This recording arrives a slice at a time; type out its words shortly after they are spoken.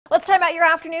Let's time out your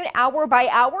afternoon hour by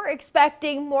hour.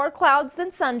 Expecting more clouds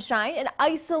than sunshine. An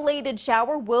isolated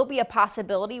shower will be a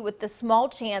possibility with the small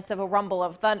chance of a rumble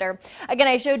of thunder. Again,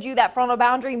 I showed you that frontal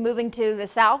boundary moving to the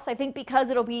south. I think because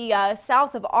it'll be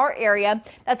south of our area,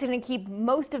 that's going to keep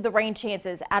most of the rain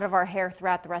chances out of our hair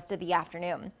throughout the rest of the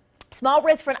afternoon. Small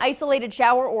risk for an isolated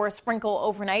shower or a sprinkle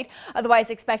overnight. Otherwise,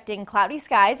 expecting cloudy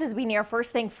skies as we near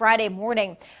first thing Friday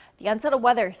morning. The unsettled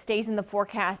weather stays in the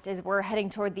forecast as we're heading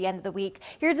toward the end of the week.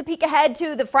 Here's a peek ahead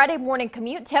to the Friday morning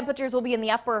commute. Temperatures will be in the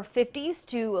upper 50s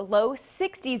to low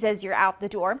 60s as you're out the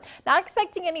door. Not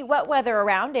expecting any wet weather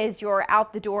around as you're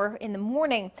out the door in the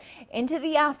morning. Into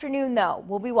the afternoon, though,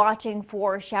 we'll be watching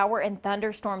for shower and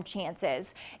thunderstorm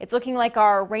chances. It's looking like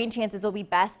our rain chances will be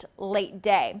best late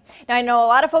day. Now, I know a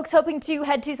lot of folks hoping to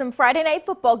head to some Friday night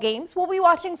football games. We'll be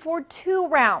watching for 2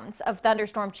 rounds of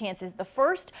thunderstorm chances. The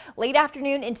first, late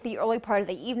afternoon into the early part of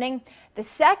the evening. The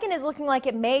second is looking like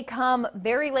it may come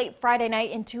very late Friday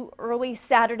night into early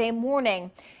Saturday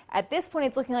morning. At this point,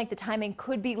 it's looking like the timing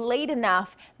could be late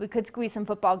enough we could squeeze some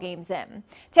football games in.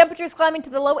 Temperatures climbing to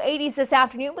the low 80s this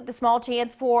afternoon with the small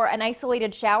chance for an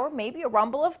isolated shower, maybe a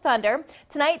rumble of thunder.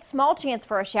 Tonight, small chance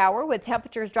for a shower with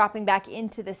temperatures dropping back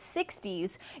into the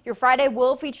 60s. Your Friday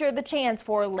will feature the chance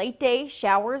for late day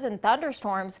showers and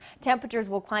thunderstorms. Temperatures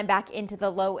will climb back into the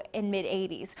low and mid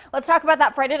 80s. Let's talk about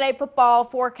that Friday night football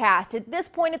forecast. At this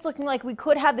point, it's looking like we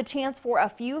could have the chance for a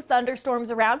few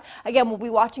thunderstorms around. Again, we'll be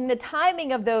watching the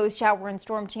timing of those shower and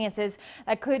storm chances.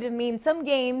 That could mean some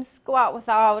games go out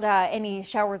without any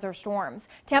showers or storms.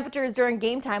 Temperatures during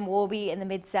game time will be in the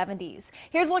mid 70s.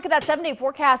 Here's a look at that 7-day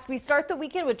forecast. We start the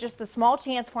weekend with just the small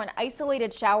chance for an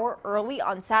isolated shower early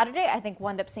on Saturday. I think we'll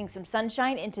end up seeing some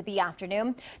sunshine into the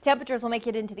afternoon. Temperatures will make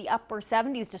it into the upper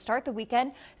 70s to start the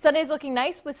weekend. Sunday's looking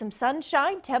nice with some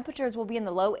sunshine. Temperatures will be in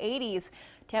the low 80s.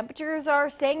 Temperatures are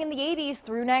staying in the 80s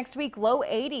through next week, low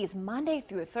 80s Monday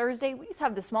through Thursday. We just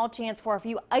have the small chance for a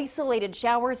few isolated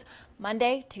showers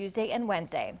Monday, Tuesday, and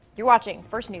Wednesday. You're watching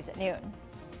First News at Noon.